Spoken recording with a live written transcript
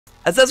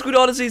Assassin's Creed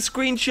Odyssey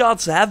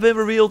screenshots have been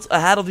revealed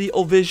ahead of the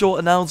official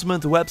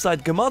announcement.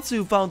 Website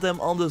Gematsu found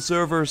them on the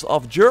servers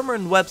of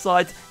German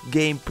website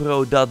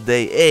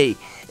GamePro.de,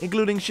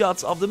 including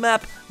shots of the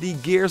map, the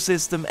gear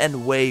system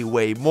and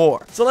way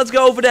more. So let's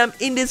go over them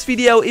in this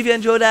video. If you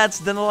enjoyed that,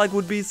 then a like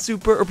would be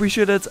super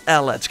appreciated,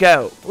 and let's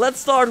go. Let's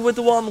start with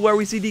the one where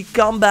we see the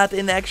combat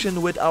in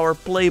action with our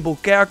playable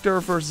character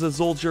versus a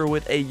soldier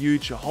with a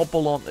huge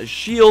hop-along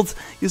shield.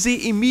 You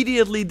see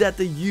immediately that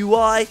the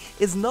UI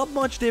is not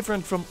much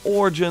different from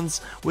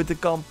Origins, with the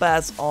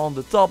compass on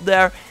the top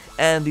there,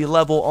 and the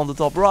level on the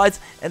top right,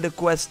 and the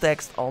quest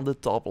text on the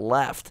top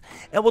left.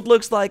 And what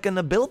looks like an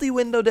ability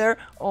window there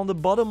on the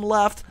bottom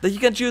left, that you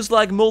can choose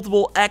like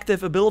multiple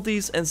active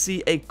abilities and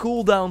see a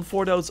cooldown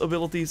for those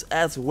abilities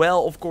as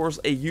well. Of course,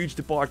 a huge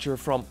departure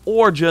from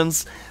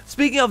Origins.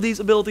 Speaking of these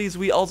abilities,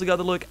 we also got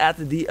to look at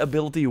the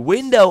ability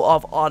window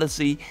of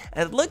Odyssey,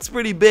 and it looks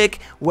pretty big,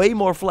 way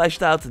more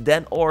fleshed out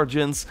than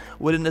Origins,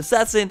 with an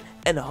assassin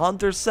and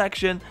hunter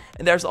section,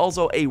 and there's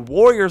also a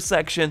warrior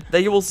section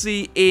that you will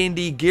see in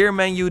the gear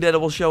menu that I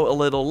will show a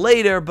little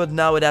later, but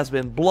now it has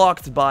been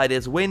blocked by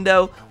this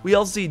window. We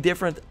also see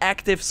different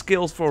active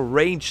skills for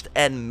ranged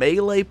and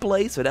melee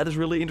play, so that is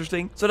really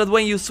interesting, so that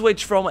when you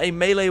switch from a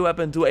melee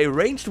weapon to a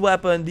ranged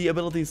weapon, the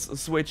abilities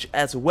switch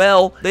as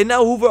well. They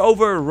now hover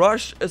over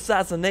rush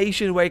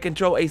assassination, where you can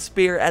throw a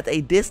spear at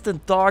a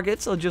distant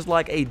target, so just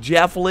like a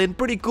javelin,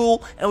 pretty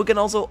cool. And we can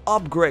also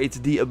upgrade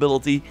the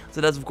ability, so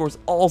that's of course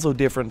also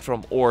different from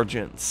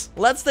Origins.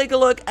 Let's take a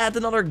look at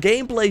another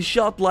gameplay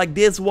shot like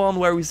this one,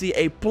 where we see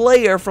a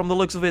player, from the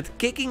looks of it,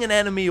 kicking an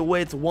enemy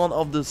with one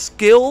of the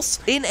skills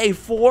in a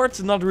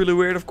fort. Not really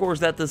weird, of course,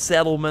 that the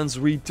settlements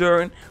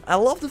return. I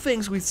love the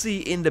things we see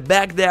in the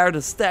back there,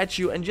 the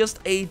statue, and just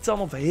a ton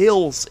of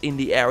hills in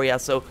the area,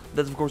 so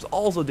that's of course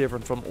also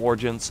different from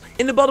Origins.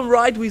 In the bottom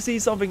right, we see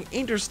something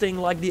interesting,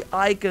 like the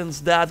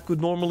icons that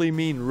could normally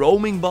mean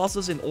roaming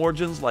bosses in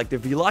Origins, like the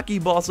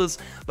Villaki bosses,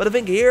 but I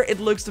think here it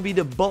looks to be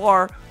the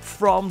bar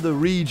from the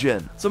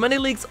region. So many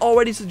leaks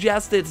already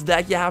suggested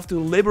that you have to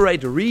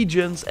liberate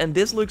regions, and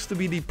this looks to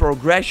be the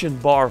progression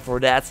bar for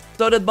that,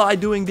 so that by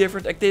doing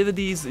different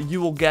activities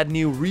you will get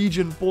new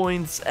region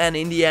points, and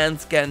in the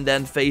end can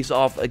then face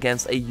off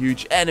against a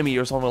huge enemy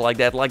or something like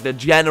that, like the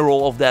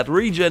general of that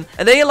region,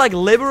 and then you like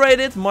liberate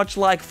it, much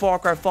like Far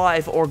Cry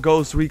 5 or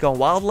Ghost Recon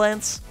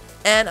Wildlands.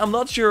 And I'm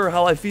not sure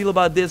how I feel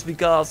about this,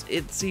 because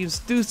it seems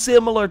too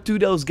similar to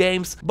those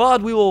games,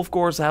 but we will of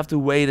course have to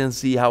wait and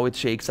see how it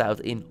shakes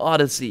out in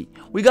Odyssey.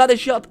 We got a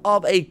shot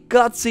of a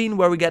cutscene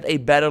where we get a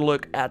better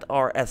look at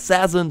our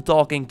assassin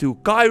talking to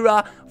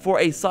Kyra for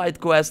a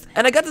side quest,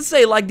 and I got to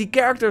say, like, the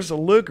characters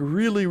look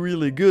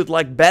really good,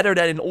 like better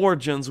than in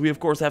Origins. We of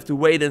course have to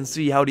wait and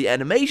see how the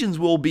animations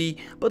will be,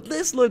 but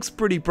this looks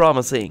pretty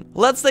promising.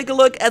 Let's take a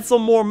look at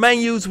some more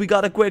menus. We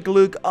got a quick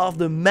look of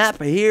the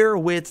map here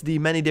with the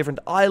many different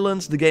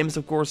islands. The game is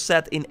of course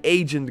set in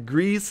ancient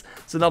Greece,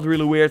 so not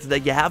really weird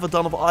that you have a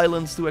ton of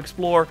islands to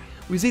explore.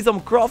 We see some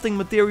crafting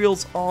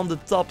materials on the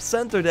top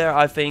center there,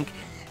 I think.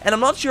 And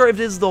I'm not sure if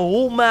this is the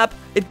whole map.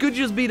 It could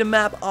just be the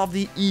map of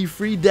the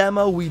E3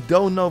 demo. We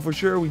don't know for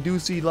sure. We do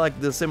see like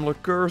the similar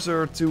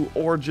cursor to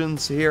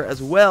Origins here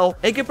as well.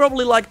 And you can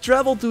probably like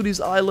travel to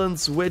these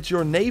islands with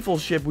your naval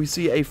ship. We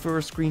see a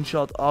first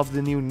screenshot of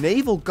the new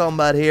naval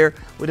combat here,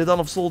 with a ton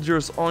of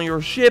soldiers on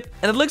your ship.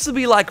 And it looks to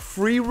be like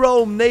free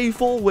roam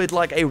naval, with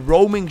like a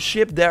roaming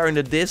ship there in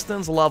the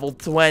distance, level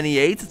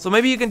 28. So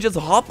maybe you can just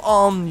hop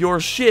on your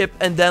ship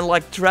and then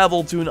like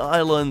travel to an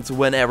island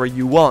whenever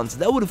you want.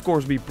 That would of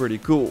course be pretty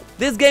cool.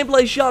 This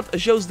gameplay shot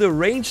shows the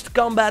ranged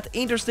combat.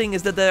 Interesting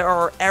is that there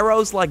are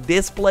arrows like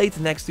displayed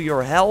next to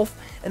your health,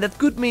 and that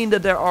could mean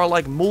that there are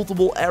like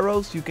multiple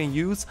arrows you can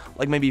use,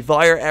 like maybe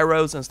fire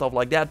arrows and stuff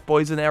like that,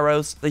 poison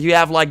arrows, that you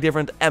have like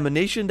different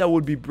ammunition. That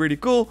would be pretty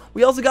cool.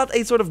 We also got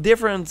a sort of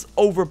different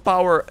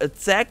overpower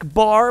attack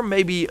bar,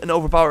 maybe an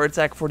overpower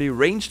attack for the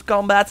ranged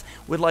combat,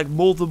 with like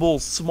multiple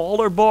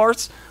smaller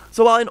bars.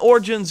 So while in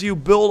Origins you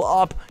build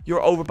up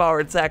your overpower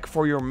attack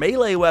for your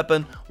melee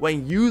weapon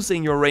when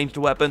using your ranged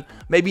weapon,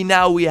 maybe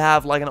now we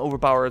have like an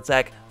overpower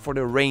attack for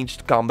the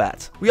ranged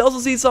combat. We also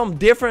see some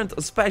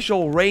different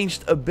special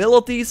ranged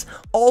abilities.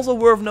 Also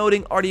worth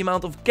noting are the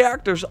amount of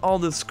characters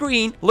on the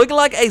screen. Looking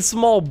like a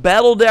small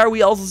battle there.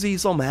 We also see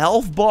some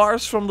health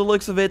bars from the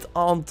looks of it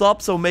on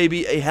top, so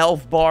maybe a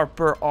health bar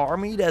per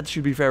army. That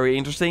should be very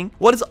interesting.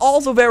 What is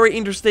also very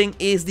interesting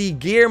is the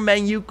gear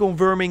menu,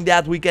 confirming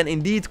that we can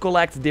indeed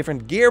collect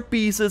different gear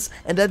pieces,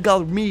 and that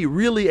got me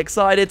really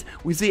excited.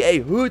 We see a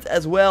hood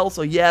as well,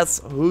 so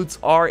yes, hoods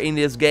are in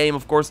this game.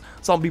 Of course,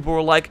 some people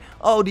were like,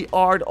 oh, the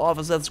art of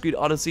Assassin's Creed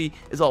Odyssey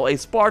is all a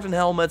Spartan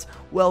helmet.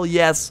 Well,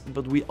 yes,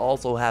 but we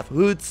also have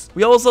hoods.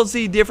 We also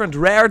see different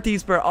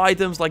rarities per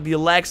items, like the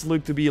legs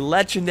look to be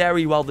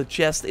legendary, while the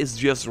chest is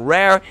just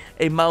rare.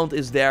 A mount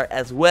is there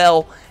as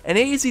well. And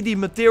here you see the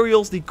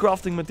materials, the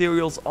crafting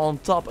materials on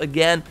top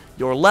again.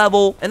 your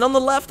level. And on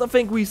the left, I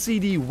think we see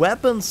the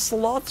weapon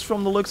slots.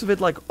 From the looks of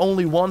it, like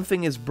only one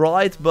thing is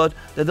bright, but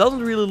that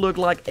doesn't really look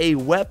like a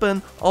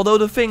weapon. Although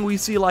the thing we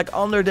see like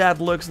under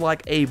that looks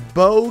like a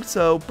bow,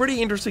 so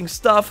pretty interesting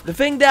stuff. The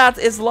thing that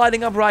is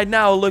lighting up right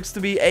now looks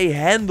to be a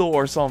handle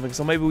or something,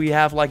 so maybe we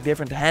have like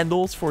different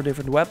handles for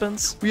different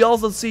weapons. We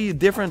also see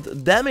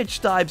different damage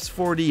types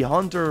for the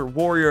hunter,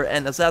 warrior,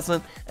 and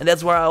assassin, and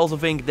that's where I also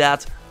think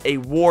that a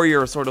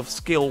warrior sort of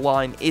skill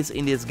line is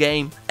in this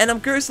game. And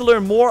I'm curious to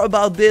learn more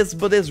about this,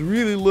 but this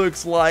really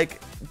looks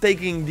like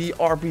taking the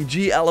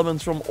RPG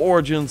elements from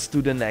Origins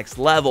to the next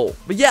level.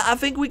 But yeah, I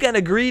think we can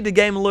agree the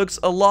game looks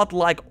a lot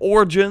like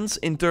Origins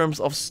in terms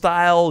of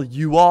style,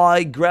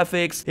 UI,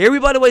 graphics. Here we,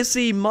 by the way,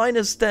 see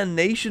 -10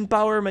 nation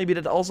power. Maybe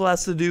that also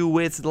has to do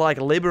with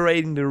like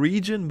liberating the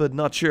region, but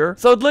not sure.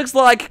 So it looks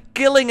like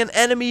killing an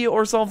enemy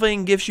or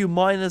something gives you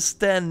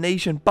 -10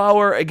 nation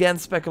power. Again,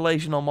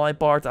 speculation on my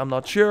part, I'm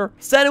not sure.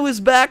 Sanu is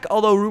back,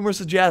 although rumors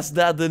suggest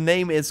that the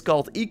name is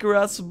called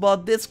Icarus,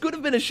 but this could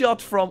have been a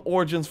shot from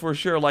Origins for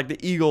sure. Like the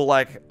eagle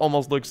like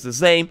almost looks the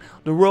same.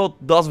 The world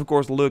does of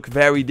course look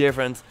very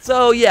different.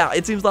 So yeah,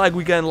 it seems like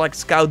we can like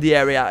scout the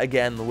area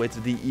again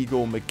with the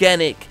eagle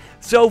mechanic.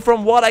 So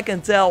from what I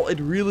can tell, it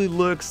really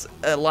looks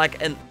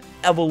like an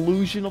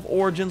evolution of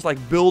Origins, like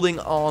building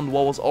on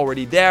what was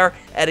already there,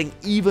 adding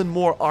even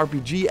more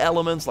RPG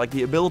elements like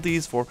the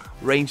abilities for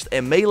ranged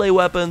and melee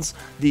weapons,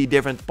 the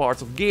different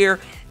parts of gear,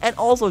 and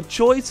also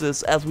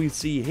choices as we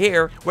see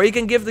here, where you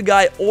can give the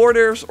guy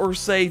orders or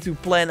say to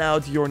plan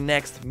out your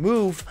next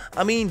move.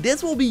 I mean,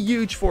 this will be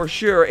huge for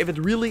sure if it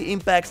really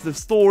impacts the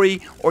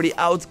story or the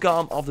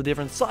outcome of the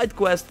different side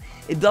quests.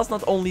 It does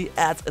not only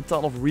add a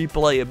ton of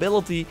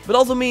replayability, but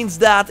also means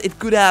that it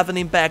could have an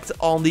impact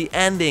on the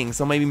ending,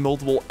 so maybe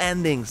multiple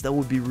endings. That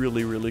would be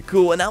really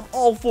cool, and I'm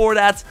all for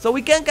that. So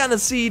we can kind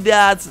of see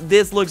that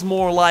this looks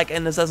more like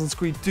an Assassin's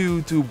Creed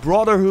 2 to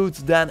Brotherhood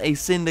than a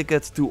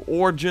Syndicate to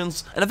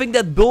Origins, and I think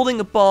that building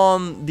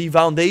upon the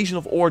foundation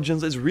of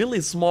Origins is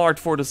really smart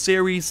for the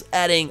series,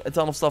 adding a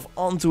ton of stuff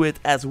onto it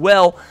as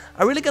well.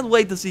 I really can't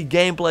wait to see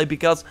gameplay,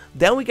 because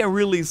then we can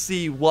really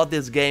see what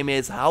this game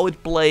is, how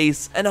it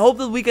plays, and I hope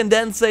that we can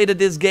then say that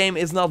this game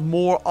is not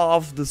more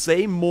of the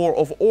same, more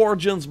of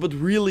Origins, but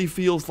really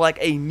feels like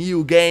a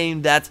new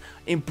game that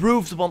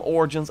improves upon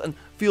Origins and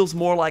feels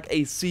more like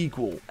a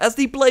sequel. As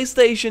the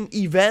PlayStation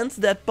event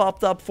that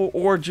popped up for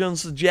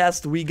Origins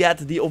suggests, we get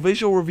the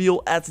official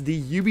reveal at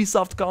the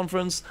Ubisoft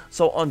conference.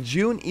 So on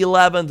June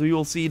 11th we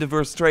will see the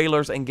first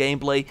trailers and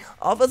gameplay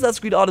of Assassin's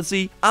Creed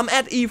Odyssey. I'm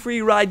at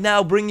E3 right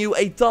now, bringing you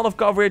a ton of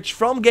coverage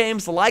from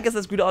games like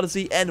Assassin's Creed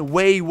Odyssey and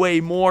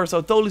way more.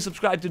 So totally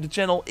subscribe to the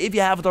channel if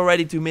you haven't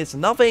already to miss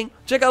nothing.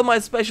 Check out my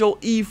special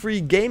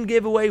E3 game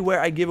giveaway,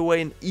 where I give away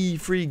an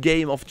E3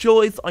 game of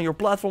choice on your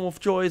platform of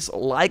choice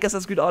like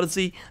Assassin's Creed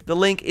Odyssey. The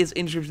link is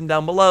in the description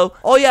down below.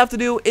 All you have to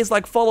do is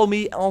like follow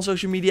me on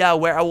social media,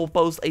 where I will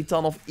post a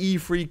ton of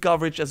E3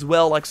 coverage as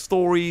well, like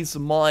stories,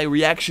 my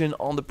reaction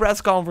on the press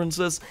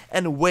conferences,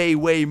 and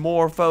way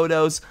more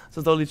photos.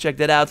 So totally check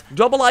that out.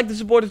 Drop a like to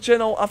support the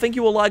channel. I think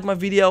you will like my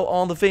video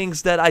on the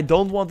things that I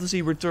don't want to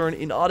see return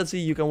in Odyssey.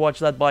 You can watch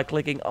that by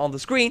clicking on the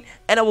screen,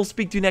 and I will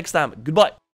speak to you next time. Goodbye.